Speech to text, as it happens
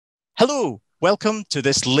Hello, welcome to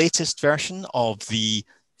this latest version of the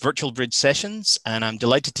Virtual Bridge sessions, and I'm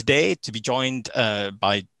delighted today to be joined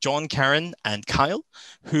by John, Karen, and Kyle,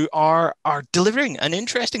 who are delivering an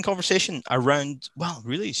interesting conversation around, well,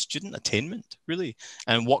 really student attainment, really,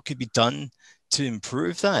 and what could be done to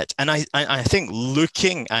improve that. And I think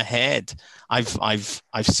looking ahead, I've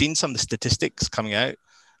seen some of the statistics coming out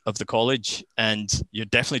of the college, and you're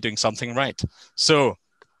definitely doing something right. So,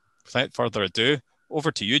 without further ado, over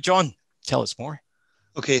to you, John. Tell us more.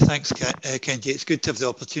 Okay, thanks, Kenji. It's good to have the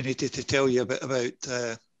opportunity to tell you a bit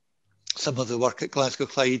about some of the work at Glasgow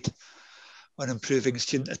Clyde on improving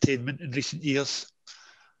student attainment in recent years.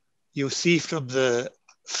 You'll see from the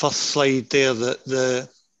first slide there that the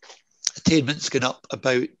attainment's gone up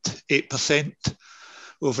about 8%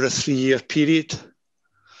 over a 3-year period.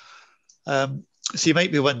 So you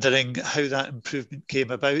might be wondering how that improvement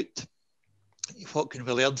came about. What can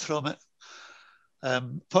we learn from it?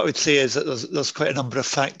 What I would say is that there's quite a number of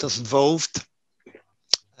factors involved.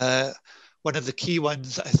 One of the key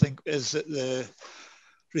ones, I think, is that the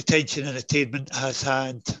retention and attainment has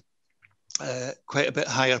had quite a bit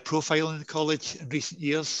higher profile in the college in recent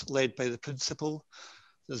years, led by the principal.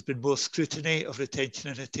 There's been more scrutiny of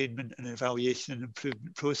retention and attainment and evaluation and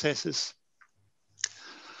improvement processes.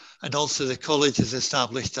 And also the college has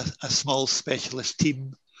established a small specialist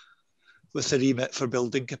team with a remit for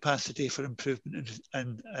building capacity for improvement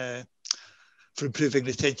and for improving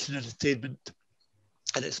retention and attainment.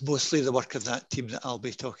 And it's mostly the work of that team that I'll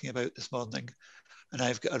be talking about this morning. And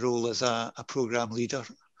I've got a role as a programme leader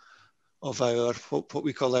of our, what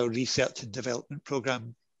we call our research and development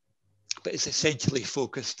programme. But it's essentially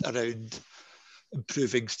focused around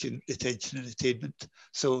improving student retention and attainment.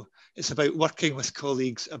 So it's about working with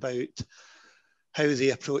colleagues about how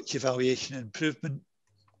they approach evaluation and improvement.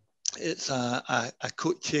 It's a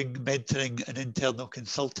coaching, mentoring and internal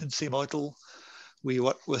consultancy model. We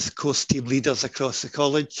work with course team leaders across the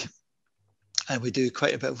college, and we do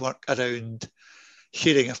quite a bit of work around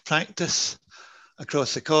sharing of practice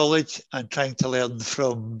across the college and trying to learn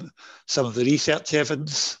from some of the research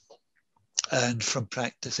evidence and from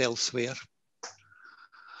practice elsewhere.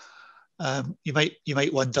 You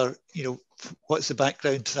might wonder, what's the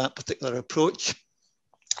background to that particular approach?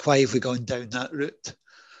 Why have we gone down that route?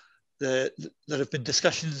 There have been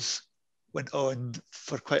discussions went on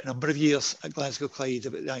for quite a number of years at Glasgow Clyde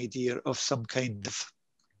about the idea of some kind of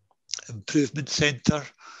improvement centre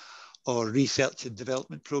or research and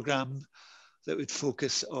development programme that would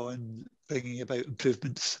focus on bringing about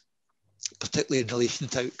improvements, particularly in relation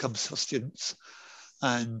to outcomes for students.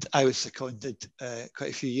 And I was seconded quite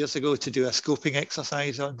a few years ago to do a scoping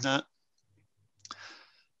exercise on that.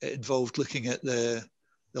 It involved looking at the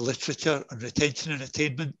literature on retention and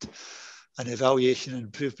attainment and evaluation and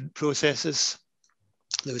improvement processes.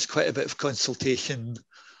 There was quite a bit of consultation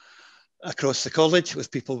across the college with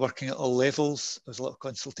people working at all levels. There was a lot of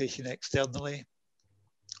consultation externally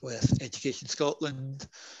with Education Scotland,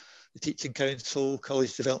 the Teaching Council,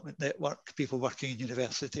 College Development Network, people working in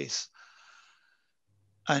universities.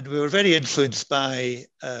 And we were very influenced by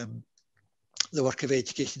the work of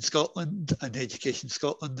Education Scotland and the Education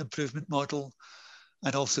Scotland improvement model,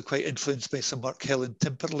 and also quite influenced by some work Helen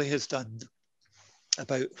Timperley has done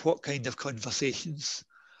about what kind of conversations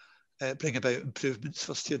bring about improvements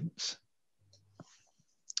for students.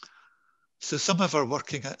 So some of our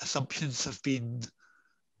working assumptions have been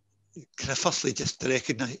kind of firstly just the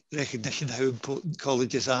recognition of how important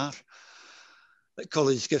colleges are. That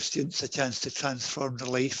college gives students a chance to transform their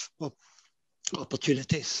life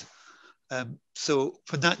opportunities. So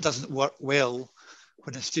when that doesn't work well,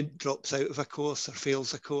 when a student drops out of a course or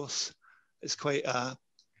fails a course, it's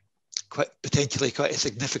potentially quite a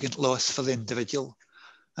significant loss for the individual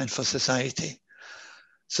and for society.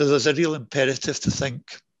 So there's a real imperative to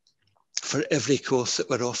think for every course that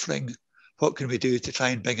we're offering, what can we do to try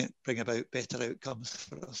and bring about better outcomes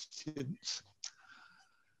for our students?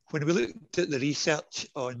 When we looked at the research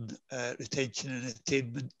on retention and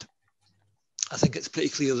attainment, I think it's pretty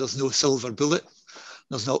clear there's no silver bullet.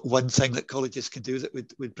 There's not one thing that colleges can do that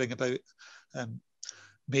would bring about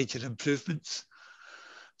major improvements.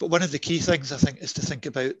 But one of the key things, I think, is to think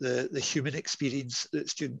about the human experience that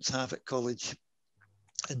students have at college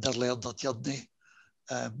in their learner journey.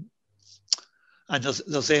 And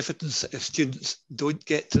there's evidence that if students don't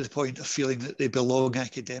get to the point of feeling that they belong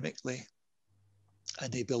academically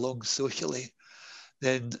and they belong socially,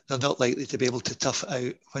 then they're not likely to be able to tough it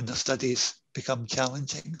out when their studies become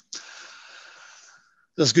challenging.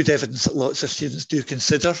 There's good evidence that lots of students do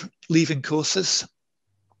consider leaving courses.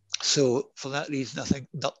 So for that reason, I think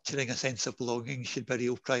nurturing a sense of belonging should be a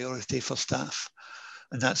real priority for staff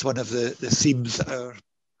And that's one of the themes that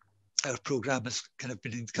our programme has kind of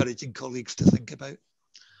been encouraging colleagues to think about.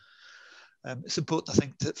 It's important, I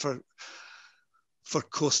think, that for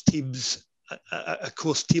course teams, a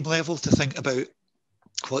course team level, to think about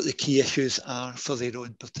what the key issues are for their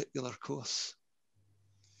own particular course.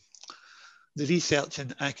 The research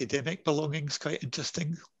and academic belonging is quite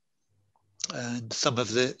interesting. And some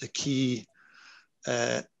of the key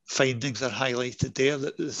findings are highlighted there,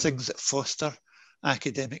 that the things that foster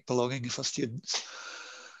academic belonging for students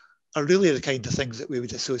are really the kind of things that we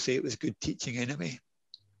would associate with good teaching anyway.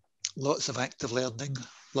 Lots of active learning,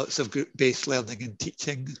 lots of group-based learning and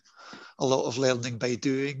teaching, a lot of learning by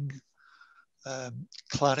doing,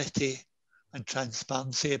 clarity and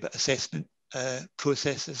transparency about assessment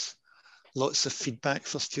processes, lots of feedback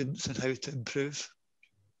for students on how to improve.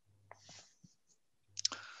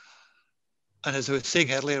 And as I was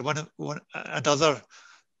saying earlier, another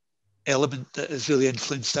element that has really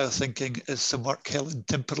influenced our thinking is some work Helen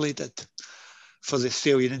Timperley did for the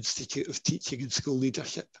Australian Institute of Teaching and School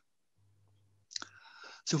Leadership.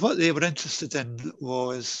 So what they were interested in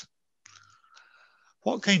was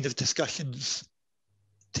what kind of discussions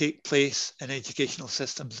take place in educational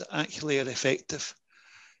systems that actually are effective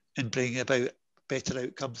in bringing about better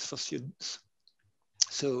outcomes for students.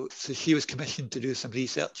 So she was commissioned to do some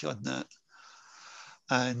research on that.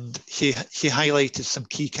 And she highlighted some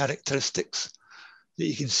key characteristics that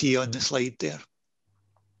you can see on the slide there.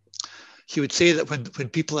 She would say that when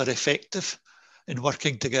people are effective in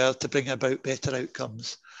working together to bring about better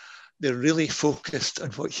outcomes, they're really focused on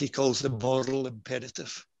what she calls the moral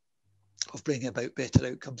imperative of bringing about better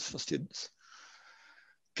outcomes for students.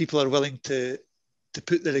 People are willing to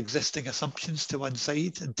put their existing assumptions to one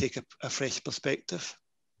side and take a fresh perspective.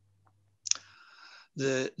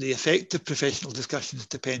 The effective professional discussions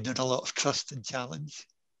depend on a lot of trust and challenge,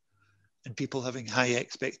 and people having high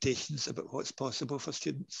expectations about what's possible for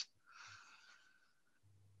students.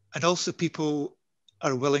 And also people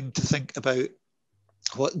are willing to think about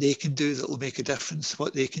what they can do that will make a difference,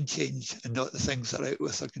 what they can change, and not the things that are out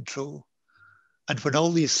with their control. And when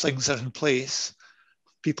all these things are in place,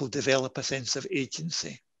 people develop a sense of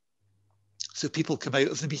agency. So people come out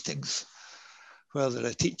of the meetings, whether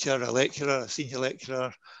a teacher, a lecturer, a senior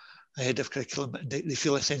lecturer, a head of curriculum, and they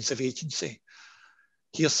feel a sense of agency.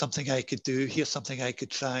 Here's something I could do, here's something I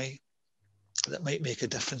could try that might make a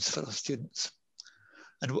difference for our students.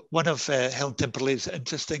 And one of Helen Timperley's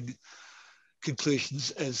interesting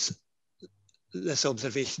conclusions is this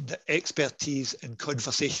observation that expertise in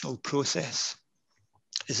conversational process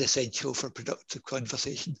is essential for productive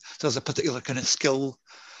conversation. So there's a particular kind of skill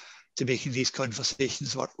to making these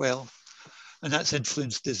conversations work well. And that's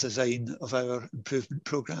influenced the design of our improvement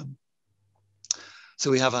programme.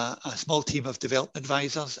 So we have a small team of development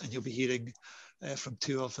advisors, and you'll be hearing from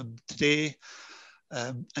two of them today.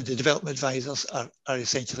 And the development advisors are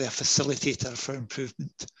essentially a facilitator for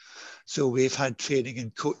improvement. So we've had training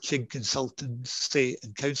in coaching, consultancy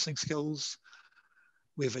and counselling skills.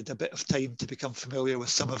 We've had a bit of time to become familiar with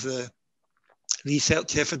some of the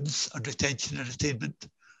research evidence on retention and attainment.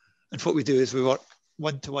 And what we do is we work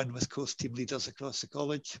one-to-one with course team leaders across the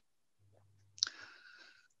college.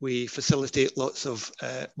 We facilitate lots of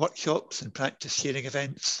workshops and practice sharing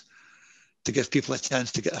events to give people a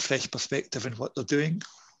chance to get a fresh perspective on what they're doing.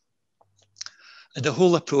 And the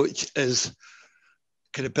whole approach is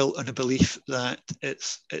kind of built on a belief that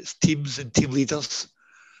it's teams and team leaders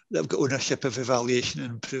that have got ownership of evaluation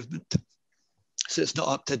and improvement. So it's not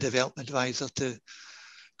up to a development advisor to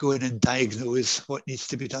go in and diagnose what needs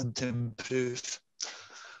to be done to improve.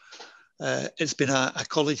 It's been a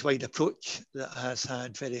college-wide approach that has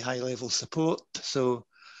had very high-level support. So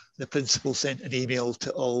the principal sent an email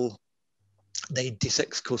to all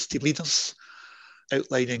 96 course team leaders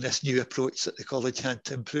outlining this new approach that the college had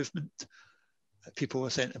to improvement. People were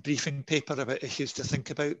sent a briefing paper about issues to think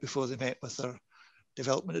about before they met with their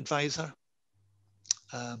development advisor.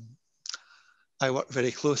 I work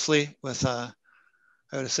very closely with our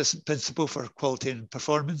assistant principal for quality and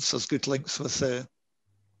performance. There's good links with the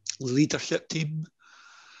leadership team.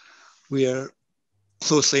 We are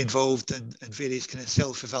closely involved in various kind of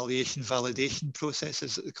self-evaluation, validation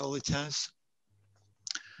processes that the college has.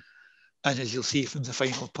 And as you'll see from the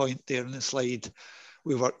final point there on the slide,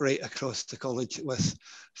 we work right across the college with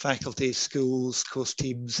faculty, schools, course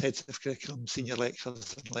teams, heads of curriculum, senior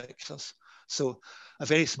lecturers and lecturers. So a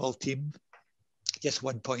very small team, just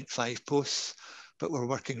 1.5 posts, but we're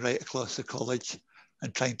working right across the college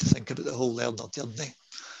and trying to think about the whole learner journey.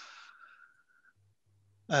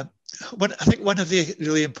 I think one of the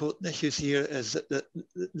really important issues here is that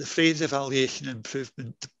the phrase evaluation and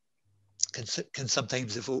improvement can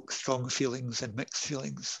sometimes evoke strong feelings and mixed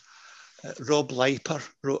feelings. Rob Leiper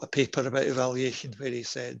wrote a paper about evaluation where he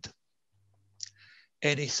said,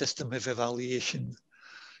 any system of evaluation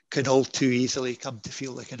can all too easily come to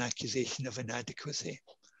feel like an accusation of inadequacy.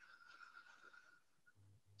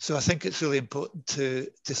 So I think it's really important to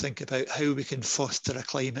think about how we can foster a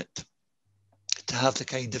climate to have the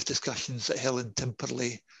kind of discussions that Helen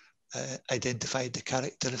Timperley identified the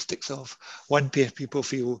characteristics of. One, where people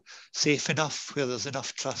feel safe enough, where there's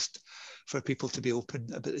enough trust for people to be open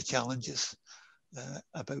about the challenges,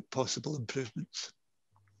 about possible improvements.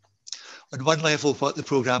 On one level, what the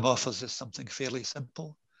programme offers is something fairly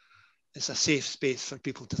simple. It's a safe space for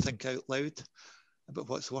people to think out loud about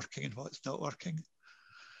what's working and what's not working.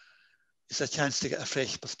 It's a chance to get a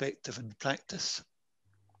fresh perspective in practice.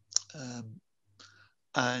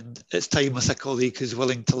 And it's time with a colleague who's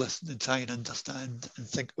willing to listen and try and understand and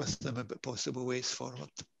think with them about possible ways forward.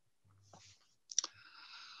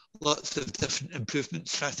 Lots of different improvement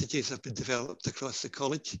strategies have been developed across the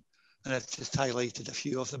college, and I've just highlighted a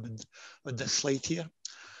few of them on this slide here.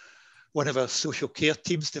 One of our social care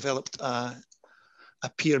teams developed a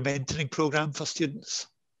peer mentoring programme for students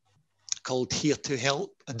called Here to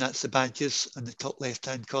Help, and that's the badges on the top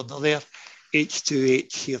left-hand corner there,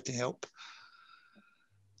 H2H, Here to Help.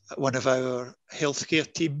 One of our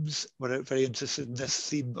healthcare teams were very interested in this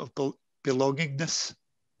theme of belongingness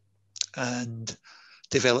and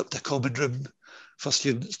developed a common room for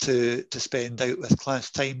students to spend out with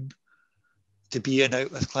class time, to be in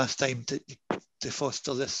out with class time, to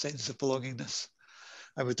foster this sense of belongingness.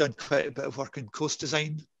 And we've done quite a bit of work in course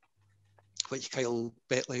design, which Kyle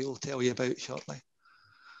Bettley will tell you about shortly.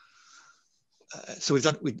 So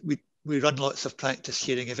we run lots of practice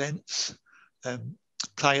sharing events.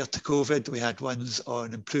 Prior to COVID, we had ones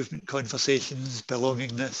on improvement conversations,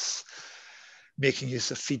 belongingness, making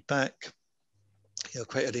use of feedback,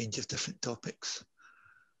 quite a range of different topics.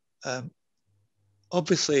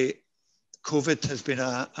 Obviously, COVID has been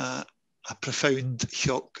a profound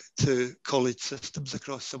shock to college systems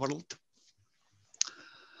across the world.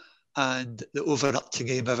 And the overarching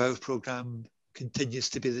aim of our programme continues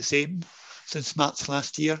to be the same since March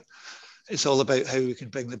last year. It's all about how we can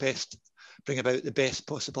bring about the best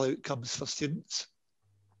possible outcomes for students.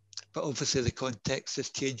 But obviously the context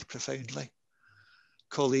has changed profoundly.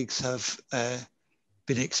 Colleagues have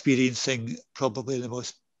been experiencing probably the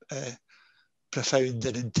most profound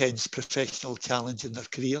and intense professional challenge in their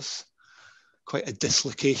careers, quite a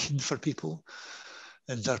dislocation for people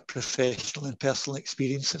in their professional and personal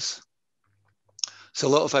experiences. So a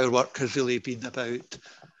lot of our work has really been about,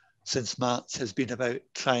 since March, has been about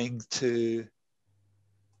trying to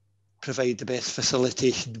provide the best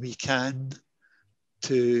facilitation we can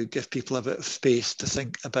to give people a bit of space to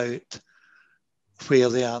think about where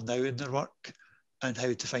they are now in their work and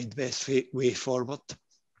how to find the best way forward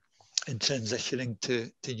in transitioning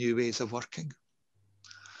to new ways of working.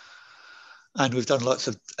 And we've done lots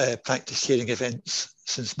of practice sharing events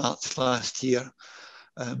since March last year,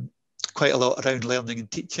 quite a lot around learning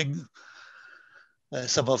and teaching,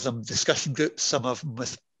 some of them discussion groups, some of them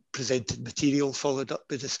with presented material followed up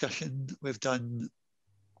by discussion. We've done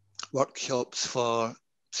workshops for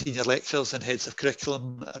senior lecturers and heads of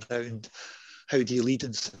curriculum around how do you lead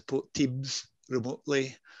and support teams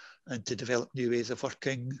remotely and to develop new ways of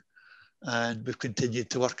working. And we've continued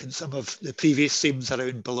to work on some of the previous themes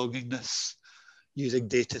around belongingness, using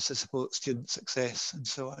data to support student success and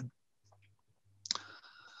so on.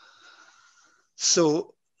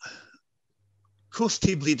 So course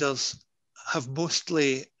team leaders have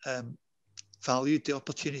mostly valued the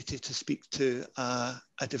opportunity to speak to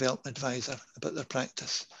a development advisor about their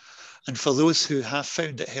practice. And for those who have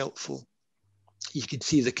found it helpful, you can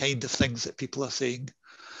see the kind of things that people are saying.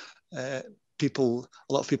 A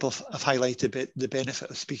lot of people have highlighted the benefit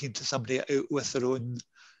of speaking to somebody out with their own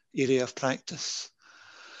area of practice.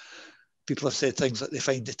 People have said things like they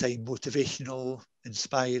find the time motivational,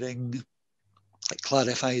 inspiring, it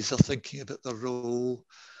clarifies their thinking about their role.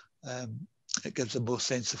 It gives them more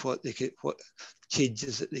sense of what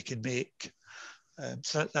changes that they can make.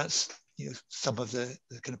 So that's some of the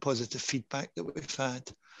kind of positive feedback that we've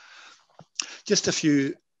had. Just a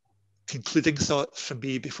few concluding thoughts from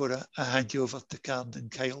me before I hand you over to Karen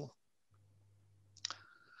and Kyle.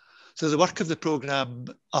 So the work of the programme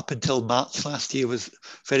up until March last year was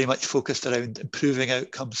very much focused around improving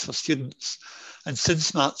outcomes for students. And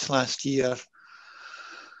since March last year,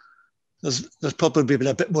 there's probably been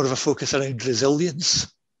a bit more of a focus around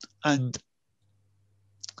resilience. And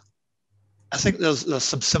I think there's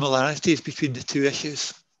some similarities between the two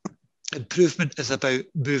issues. Improvement is about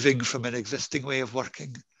moving from an existing way of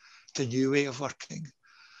working to a new way of working.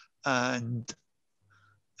 And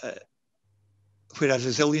whereas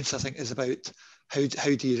resilience, I think, is about how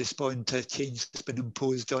do you respond to a change that's been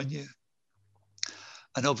imposed on you.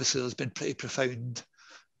 And obviously there's been pretty profound,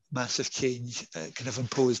 massive change kind of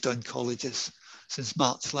imposed on colleges since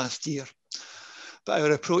March last year. But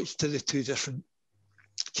our approach to the two different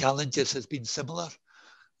challenges has been similar.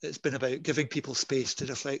 It's been about giving people space to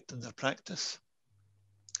reflect on their practice.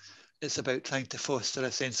 It's about trying to foster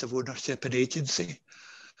a sense of ownership and agency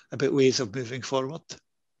about ways of moving forward.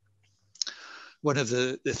 One of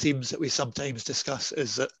the themes that we sometimes discuss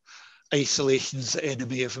is that isolation is the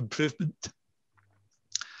enemy of improvement.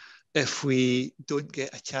 If we don't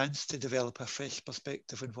get a chance to develop a fresh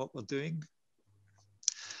perspective on what we're doing,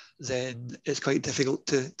 then it's quite difficult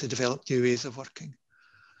to develop new ways of working.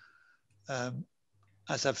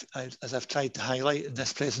 As I've tried to highlight in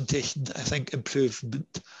this presentation, I think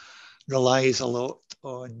improvement relies a lot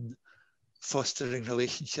on fostering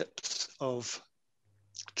relationships of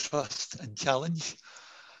trust and challenge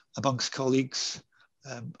amongst colleagues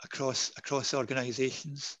across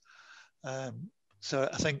organisations. So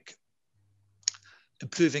I think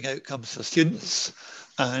improving outcomes for students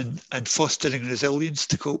and fostering resilience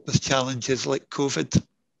to cope with challenges like COVID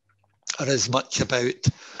are as much about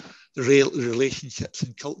the real relationships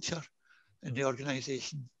and culture in the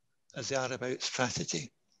organisation as they are about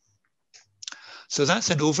strategy. So that's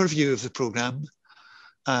an overview of the programme,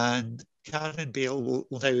 and Karen Bale will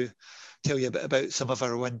now tell you a bit about some of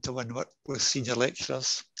our one-to-one work with senior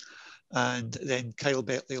lecturers, and then Kyle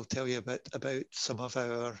Bettley will tell you a bit about some of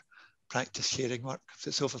our practice sharing work. So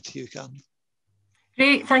it's over to you, Karen.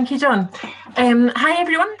 Great, thank you, John. Hi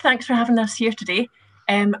everyone, thanks for having us here today.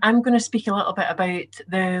 I'm going to speak a little bit about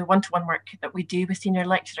the one-to-one work that we do with senior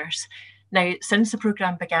lecturers. Now, since the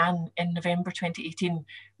programme began in November 2018,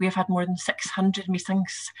 we have had more than 600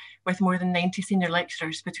 meetings with more than 90 senior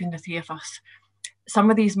lecturers between the three of us. Some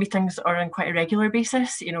of these meetings are on quite a regular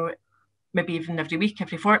basis, you know, maybe even every week,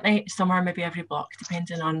 every fortnight. Some are maybe every block,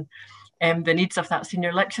 depending on the needs of that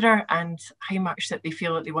senior lecturer and how much that they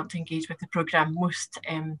feel that they want to engage with the programme. Most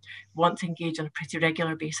want to engage on a pretty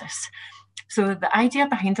regular basis. So the idea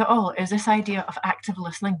behind it all is this idea of active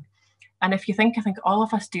listening. And if you think, I think all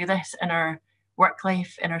of us do this in our work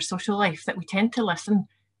life, in our social life, that we tend to listen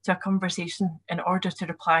to a conversation in order to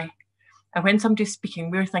reply. And when somebody's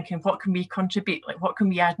speaking, we're thinking, what can we contribute? Like, what can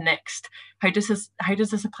we add next? How does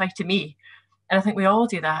this apply to me? And I think we all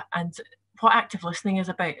do that. And what active listening is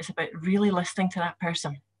about really listening to that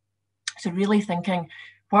person. So really thinking,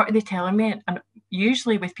 what are they telling me? And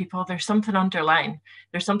usually with people, there's something underlying.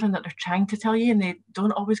 There's something that they're trying to tell you, and they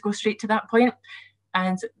don't always go straight to that point.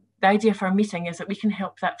 And the idea for a meeting is that we can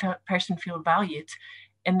help that person feel valued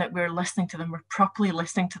in that we're listening to them, we're properly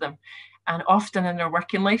listening to them. And often in their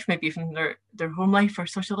working life, maybe even their home life or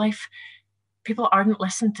social life, people aren't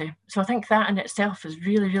listened to. So I think that in itself is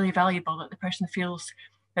really, really valuable, that the person feels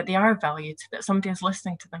that they are valued, that somebody is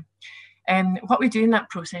listening to them. And what we do in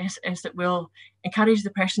that process is that we'll encourage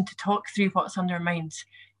the person to talk through what's on their mind.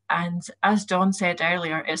 And as John said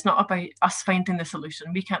earlier, it's not about us finding the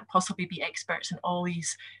solution. We can't possibly be experts in all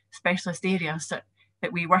these specialist areas that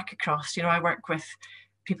we work across. You know, I work with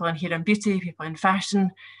people in hair and beauty, people in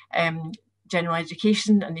fashion, general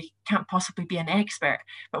education, and they can't possibly be an expert.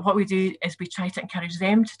 But what we do is we try to encourage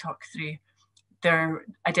them to talk through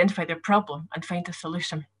identify their problem and find a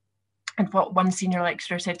solution. And what one senior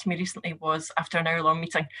lecturer said to me recently was, after an hour-long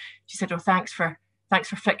meeting, she said, "Oh, thanks for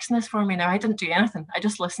fixing this for me. Now, I didn't do anything. I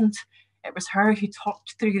just listened. It was her who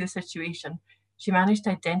talked through the situation. She managed to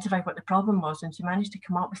identify what the problem was, and she managed to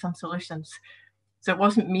come up with some solutions. So it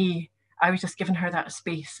wasn't me. I was just giving her that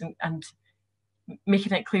space and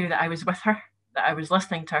making it clear that I was with her, that I was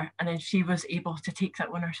listening to her, and then she was able to take that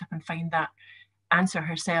ownership and find that answer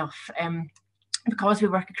herself. Because we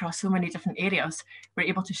work across so many different areas, we're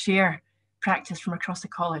able to share practice from across the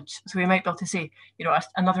college. So we might be able to say, you know,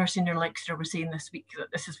 another senior lecturer was saying this week that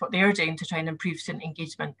this is what they're doing to try and improve student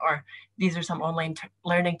engagement, or these are some online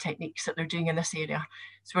learning techniques that they're doing in this area.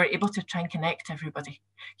 So we're able to try and connect everybody.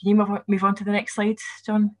 Can you move on to the next slide,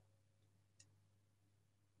 John?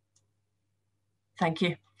 Thank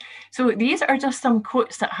you. So these are just some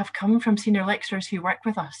quotes that have come from senior lecturers who work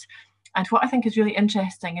with us. And what I think is really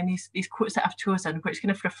interesting in these quotes that I've chosen, which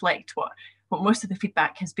kind of reflect what most of the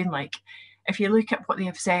feedback has been like, if you look at what they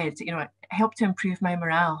have said, you know, it helped to improve my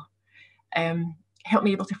morale, helped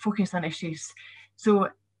me able to focus on issues. So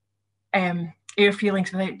air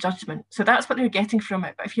feelings without judgment. So that's what they're getting from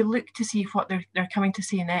it. But if you look to see what they're coming to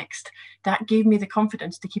say next, that gave me the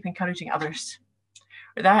confidence to keep encouraging others.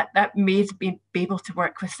 That made me be able to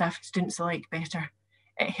work with staff and students alike better.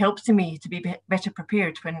 it helps me to be better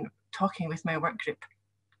prepared when talking with my work group.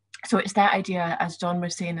 So it's that idea, as John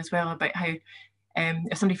was saying as well, about how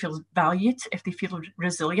if somebody feels valued, if they feel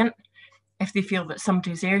resilient, if they feel that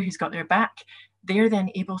somebody's there who's got their back, they're then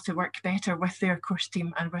able to work better with their course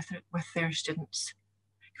team and with their students.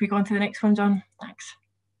 Can we go on to the next one, John? Thanks.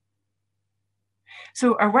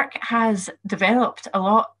 So our work has developed a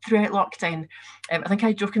lot throughout lockdown. I think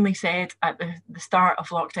I jokingly said at the start of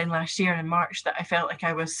lockdown last year in March that I felt like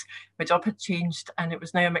my job had changed, and it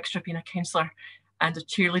was now a mixture of being a counsellor and a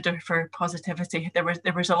cheerleader for positivity. There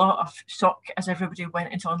was a lot of shock as everybody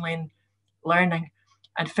went into online learning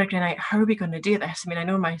and figuring out, how are we going to do this? I mean, I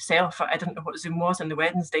know myself, I didn't know what Zoom was on the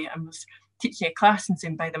Wednesday and was teaching a class in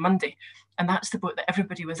Zoom by the Monday, and that's the boat that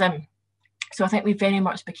everybody was in. So I think we very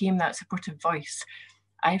much became that supportive voice.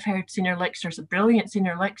 I've heard senior lecturers, brilliant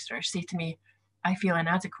senior lecturers, say to me, I feel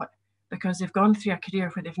inadequate, because they've gone through a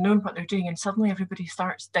career where they've known what they're doing and suddenly everybody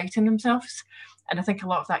starts doubting themselves. And I think a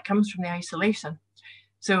lot of that comes from the isolation.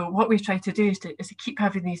 So what we've tried to do is to keep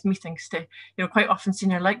having these meetings to, quite often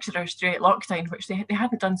senior lecturers throughout lockdown, which they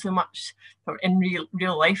hadn't done so much or in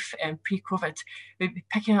real life pre-COVID, we'd be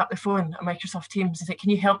picking up the phone on Microsoft Teams and say, can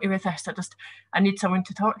you help me with this? I need someone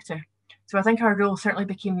to talk to. So I think our role certainly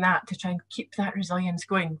became that, to try and keep that resilience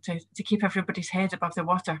going, to keep everybody's head above the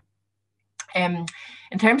water. In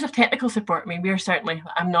terms of technical support, I mean,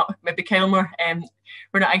 I'm not, maybe Kyle more,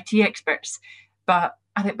 we're not IT experts, but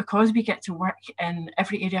I think because we get to work in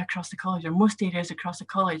every area across the college, or most areas across the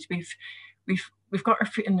college, we've got our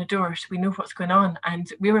foot in the door, so we know what's going on. And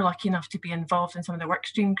we were lucky enough to be involved in some of the work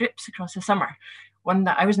stream groups across the summer. One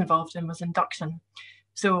that I was involved in was induction.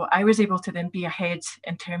 So I was able to then be ahead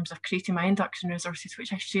in terms of creating my induction resources,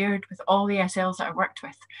 which I shared with all the SLs that I worked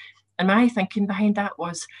with. And my thinking behind that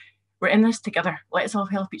was, we're in this together, let's all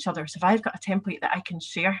help each other. So if I've got a template that I can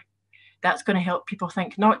share, that's going to help people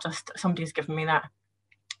think, not just somebody's given me that,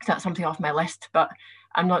 that's something off my list, but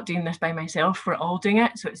I'm not doing this by myself, we're all doing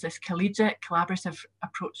it. So it's this collegiate, collaborative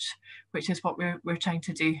approach, which is what we're trying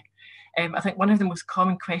to do. I think one of the most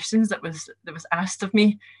common questions that was asked of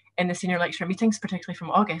me in the senior lecturer meetings, particularly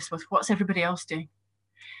from August, was, what's everybody else doing?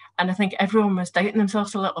 And I think everyone was doubting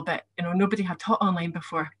themselves a little bit. Nobody had taught online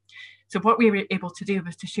before. So what we were able to do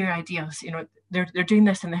was to share ideas. They're doing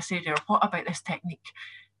this in this area. What about this technique?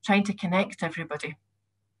 Trying to connect everybody.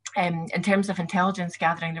 In terms of intelligence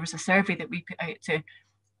gathering, there was a survey that we put out to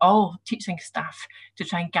all teaching staff to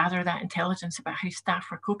try and gather that intelligence about how staff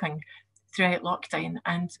were coping throughout lockdown.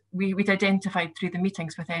 And we'd identified through the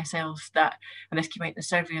meetings with SLs that, and this came out in the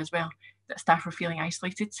survey as well, that staff were feeling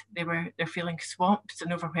isolated. They're feeling swamped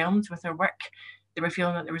and overwhelmed with their work. They were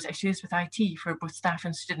feeling that there was issues with IT for both staff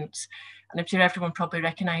and students. And I'm sure everyone probably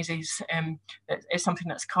recognises that it's something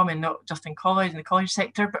that's common, not just in the college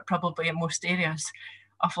sector, but probably in most areas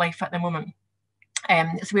of life at the moment.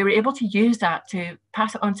 So we were able to use that to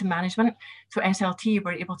pass it on to management. So SLT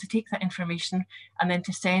were able to take that information and then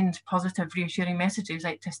to send positive, reassuring messages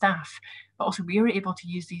out to staff. But also we were able to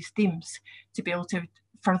use these themes to be able to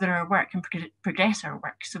further our work and progress our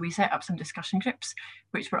work. So we set up some discussion groups,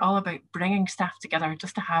 which were all about bringing staff together,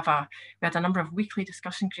 just to have we had a number of weekly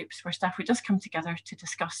discussion groups where staff would just come together to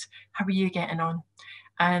discuss, how are you getting on?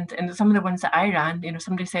 And in some of the ones that I ran,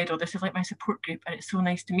 somebody said, oh, this is like my support group, and it's so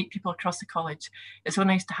nice to meet people across the college. It's so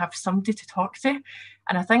nice to have somebody to talk to.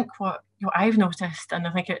 And I think what I've noticed, and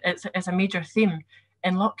I think it's a major theme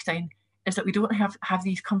in lockdown, is that we don't have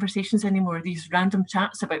these conversations anymore, these random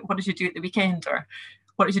chats about what did you do at the weekend, or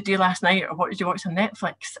what did you do last night, or what did you watch on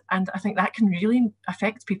Netflix? And I think that can really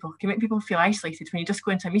affect people, can make people feel isolated when you just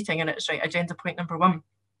go into a meeting and it's right, agenda point number 1.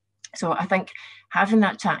 So I think having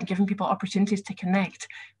that chat and giving people opportunities to connect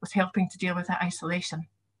was helping to deal with that isolation.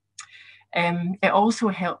 It also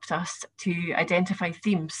helped us to identify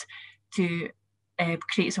themes to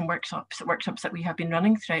create some workshops that we have been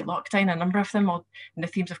running throughout lockdown, a number of them, and the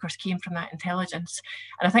themes of course came from that intelligence.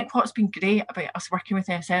 And I think what's been great about us working with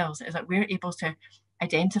SLs is that we're able to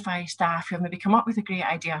identify staff who have maybe come up with a great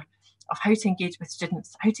idea of how to engage with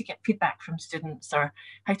students, how to get feedback from students, or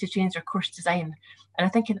how to change their course design. And I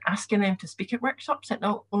think in asking them to speak at workshops, it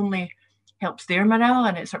not only helps their morale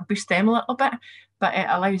and it sort of boosts them a little bit, but it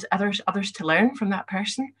allows others to learn from that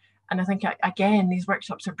person. And I think, again, these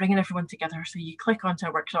workshops are bringing everyone together. So you click onto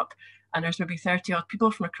a workshop and there's maybe 30 odd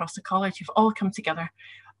people from across the college who've all come together,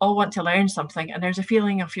 all want to learn something. And there's a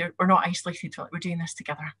feeling of we're not isolated, we're doing this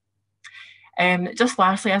together. Just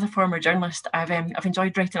lastly, as a former journalist, I've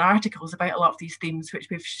enjoyed writing articles about a lot of these themes, which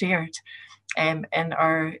we've shared in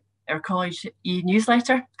our college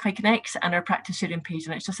e-newsletter, Clyde Connects, and our practice sharing page.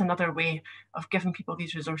 And it's just another way of giving people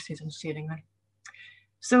these resources and sharing them.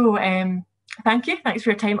 So Thank you. Thanks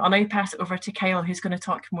for your time. I'll now pass it over to Kyle, who's going to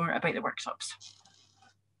talk more about the workshops.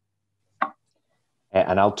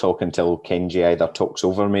 And I'll talk until Kenji either talks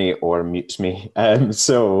over me or mutes me.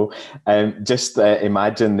 Just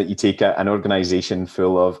imagine that you take an organisation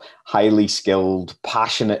full of highly skilled,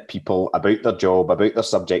 passionate people about their job, about their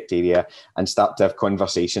subject area, and start to have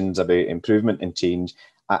conversations about improvement and change,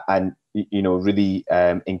 and really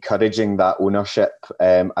encouraging that ownership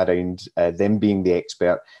around them being the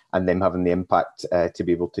expert and them having the impact to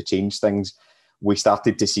be able to change things. We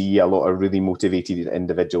started to see a lot of really motivated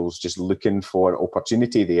individuals just looking for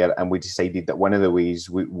opportunity there. And we decided that one of the ways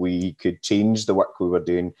we could change the work we were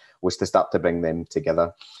doing was to start to bring them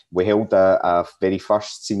together. We held a very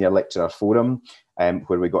first senior lecturer forum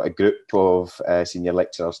where we got a group of senior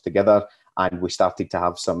lecturers together, and we started to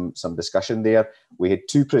have some discussion there. We had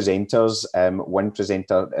two presenters, one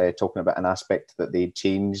presenter talking about an aspect that they'd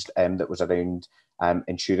changed that was around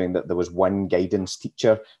ensuring that there was one guidance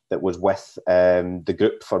teacher that was with the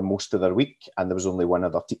group for most of their week, and there was only one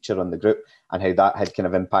other teacher on the group, and how that had kind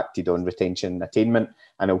of impacted on retention, attainment,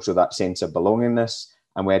 and also that sense of belongingness.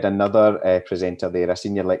 And we had another presenter there, a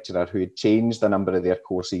senior lecturer, who had changed a number of their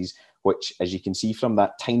courses, which, as you can see from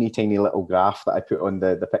that tiny, tiny little graph that I put on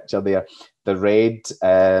the picture there, the red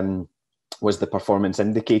was the performance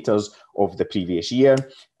indicators of the previous year.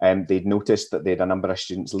 They'd noticed that they had a number of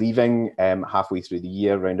students leaving halfway through the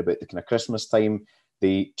year, around about the kind of Christmas time.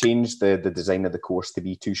 They changed the design of the course to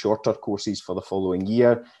be 2 shorter courses for the following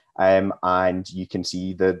year. And you can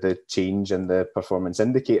see the change in the performance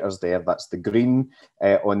indicators there. That's the green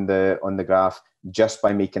on the graph, just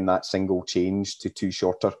by making that single change to 2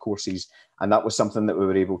 shorter courses. And that was something that we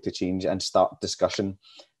were able to change and start discussion.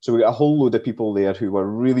 So we got a whole load of people there who were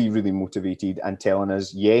really, really motivated and telling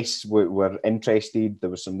us, yes, we're interested. There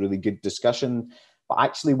was some really good discussion. But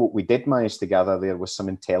actually what we did manage to gather there was some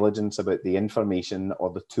intelligence about the information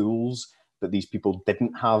or the tools that these people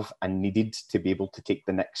didn't have and needed to be able to take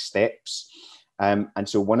the next steps. And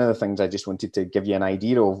so one of the things I just wanted to give you an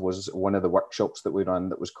idea of was one of the workshops that we ran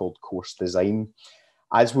that was called Course Design.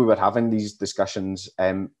 As we were having these discussions,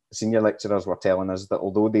 senior lecturers were telling us that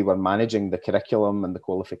although they were managing the curriculum and the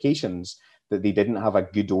qualifications, that they didn't have a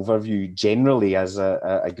good overview generally as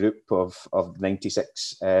a group of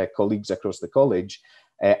 96 colleagues across the college,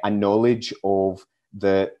 a knowledge of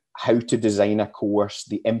how to design a course,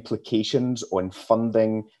 the implications on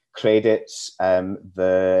funding, credits,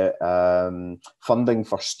 the funding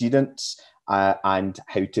for students, and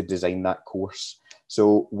how to design that course.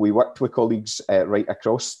 So we worked with colleagues right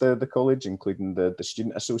across the college, including the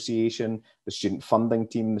Student Association, the Student Funding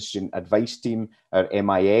Team, the Student Advice Team, our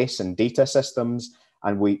MIS and data systems.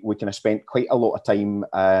 And we kind of spent quite a lot of time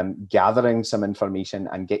gathering some information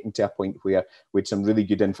and getting to a point where we had some really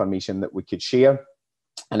good information that we could share.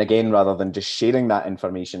 And again, rather than just sharing that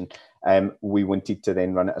information, we wanted to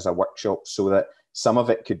then run it as a workshop so that some of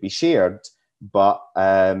it could be shared, but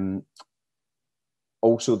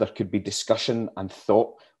also there could be discussion and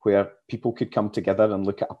thought where people could come together and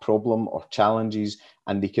look at a problem or challenges,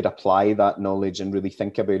 and they could apply that knowledge and really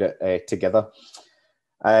think about it together.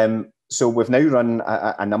 So we've now run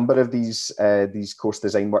a number of these course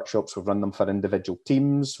design workshops. We've run them for individual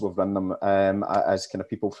teams. We've run them as kind of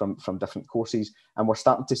people from different courses, and we're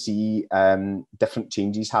starting to see different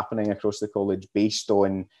changes happening across the college based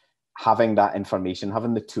on having that information,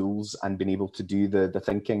 having the tools, and being able to do the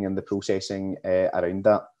thinking and the processing around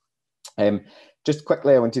that. Just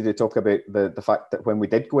quickly, I wanted to talk about the fact that when we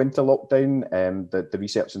did go into lockdown, the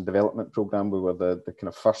research and development programme, we were the kind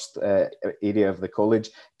of first area of the college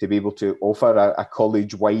to be able to offer a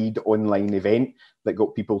college-wide online event that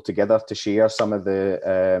got people together to share some of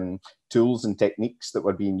the tools and techniques that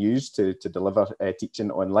were being used to deliver teaching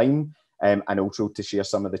online, and also to share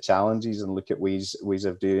some of the challenges and look at ways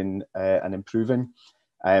of doing and improving.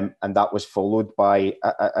 And that was followed by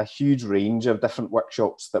a huge range of different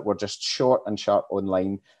workshops that were just short and sharp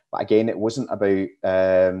online. But again, it wasn't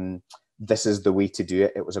about this is the way to do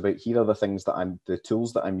it. It was about here are the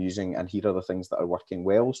tools that I'm using, and here are the things that are working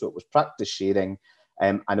well. So it was practice sharing.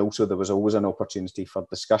 And also there was always an opportunity for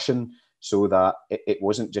discussion, so that it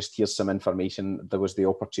wasn't just here's some information. There was the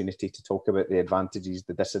opportunity to talk about the advantages,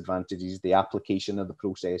 the disadvantages, the application of the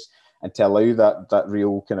process, and to allow that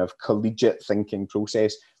real kind of collegiate thinking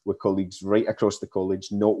process with colleagues right across the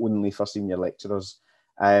college, not only for senior lecturers.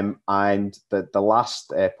 And the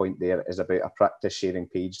last point there is about a practice sharing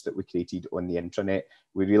page that we created on the intranet.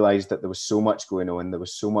 We realised that there was so much going on, there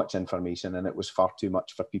was so much information, and it was far too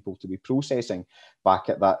much for people to be processing back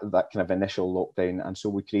at that kind of initial lockdown. And so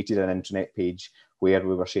we created an intranet page where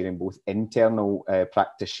we were sharing both internal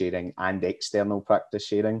practice sharing and external practice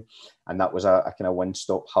sharing. And that was a kind of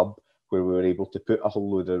one-stop hub where we were able to put a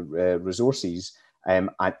whole load of resources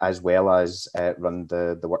as well as run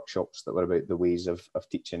the workshops that were about the ways of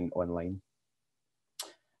teaching online.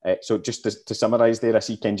 So just to summarise there, I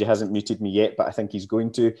see Kenji hasn't muted me yet, but I think he's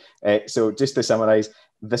going to. So just to summarise,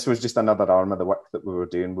 this was just another arm of the work that we were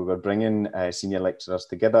doing. We were bringing senior lecturers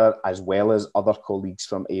together as well as other colleagues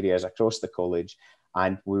from areas across the college,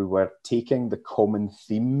 and we were taking the common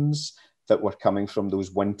themes that were coming from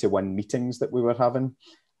those one-to-one meetings that we were having,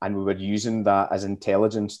 and we were using that as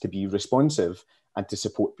intelligence to be responsive and to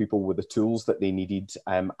support people with the tools that they needed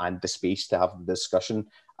and the space to have the discussion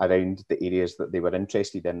around the areas that they were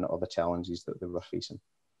interested in or the challenges that they were facing.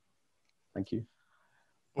 Thank you.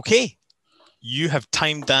 Okay, you have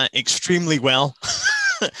timed that extremely well.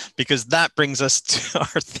 Because that brings us to our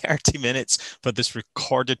 30 minutes for this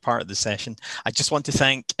recorded part of the session. I just want to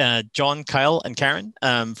thank John, Kyle, and Karen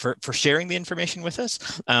for sharing the information with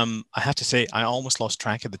us. I have to say, I almost lost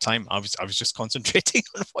track of the time. I was just concentrating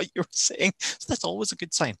on what you were saying. So that's always a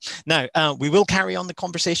good sign. Now, we will carry on the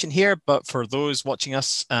conversation here, but for those watching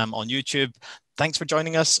us on YouTube, thanks for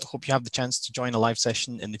joining us. Hope you have the chance to join a live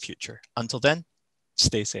session in the future. Until then,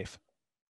 stay safe.